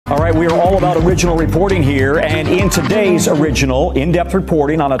right, we are all about original reporting here, and in today's original in-depth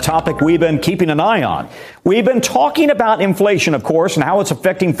reporting on a topic we've been keeping an eye on. We've been talking about inflation, of course, and how it's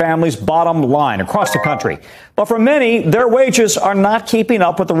affecting families' bottom line across the country. But for many, their wages are not keeping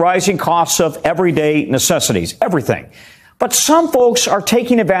up with the rising costs of everyday necessities, everything. But some folks are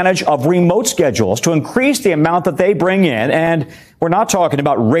taking advantage of remote schedules to increase the amount that they bring in. And we're not talking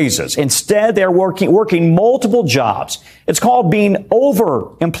about raises. Instead, they're working multiple jobs. It's called being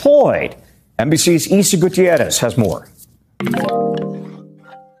overemployed. NBC's Isa Gutiérrez has more.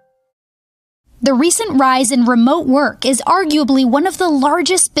 The recent rise in remote work is arguably one of the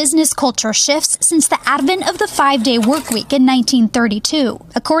largest business culture shifts since the advent of the 5-day workweek in 1932.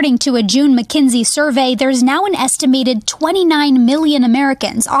 According to a June McKinsey survey, there's now an estimated 29 million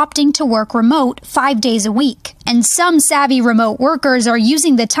Americans opting to work remote 5 days a week. And some savvy remote workers are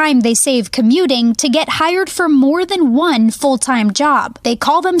using the time they save commuting to get hired for more than one full-time job. They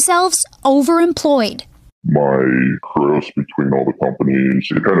call themselves overemployed. My gross between all the companies,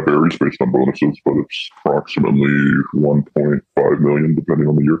 it kind of varies based on bonuses, but it's approximately 1.5 million depending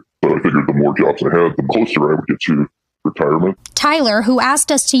on the year. So I figured the more jobs I had, the closer I would get to retirement. Tyler, who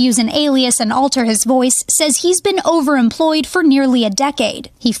asked us to use an alias and alter his voice, says he's been overemployed for nearly a decade.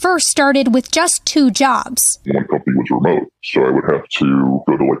 He first started with just 2 jobs. One company was remote, so I would have to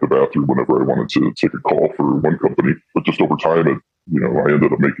go to the bathroom whenever I wanted to take a call for one company. But just over time, I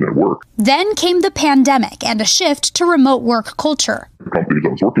ended up making it work. Then came the pandemic and a shift to remote work culture. The companies I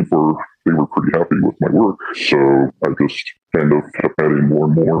was working for, they were pretty happy with my work. So I just kind of kept adding more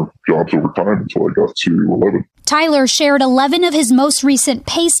and more jobs over time until I got to 11. Tyler shared 11 of his most recent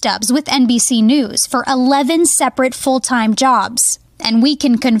pay stubs with NBC News for 11 separate full-time jobs. And we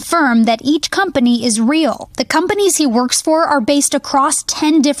can confirm that each company is real. The companies he works for are based across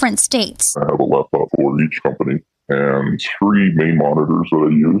 10 different states. I have a laptop for each company and 3 main monitors that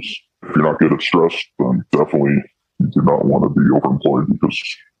I use. If you're not good at stress, then definitely you do not want to be overemployed because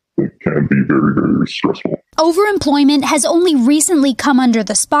it can be very, very stressful. Overemployment has only recently come under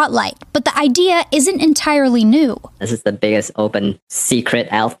the spotlight, but the idea isn't entirely new. This is the biggest open secret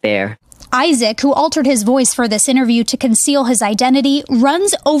out there. Isaac, who altered his voice for this interview to conceal his identity,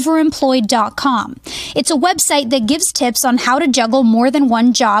 runs overemployed.com. It's a website that gives tips on how to juggle more than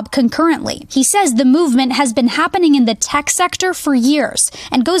one job concurrently. He says the movement has been happening in the tech sector for years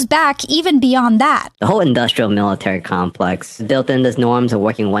and goes back even beyond that. The whole industrial military complex built in these norms of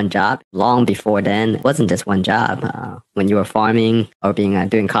working one job. Long before then, it wasn't just one job. When you were farming or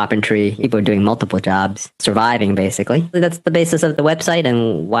doing carpentry, people were doing multiple jobs, surviving basically. That's the basis of the website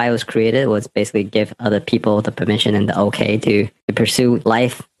and why it was created. Was basically give other people the permission and the okay to pursue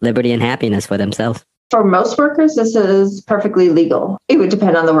life, liberty, and happiness for themselves. For most workers, this is perfectly legal. It would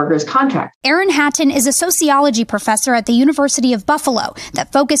depend on the worker's contract. Aaron Hatton is a sociology professor at the University of Buffalo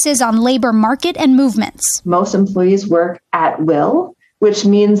that focuses on labor market and movements. Most employees work at will, which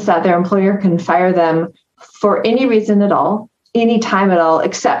means that their employer can fire them for any reason at all, any time at all,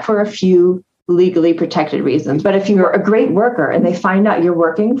 except for a few legally protected reasons. But if you're a great worker and they find out you're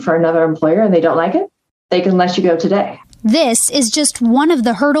working for another employer and they don't like it, they can let you go today. This is just one of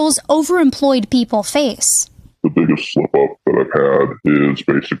the hurdles overemployed people face. The biggest slip up that I've had is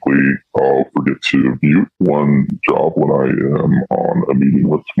basically I'll forget to mute one job when I am on a meeting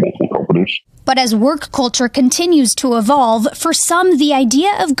with multiple companies. But as work culture continues to evolve, for some, the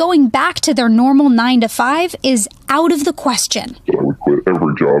idea of going back to their normal 9 to 5 is out of the question. So I would quit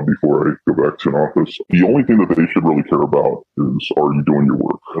every job before I go back to an office. The only thing that they should really care about is, are you doing your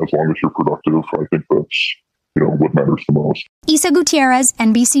work? As long as you're productive, I think that's what matters the most. Isa Gutiérrez,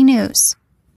 NBC News.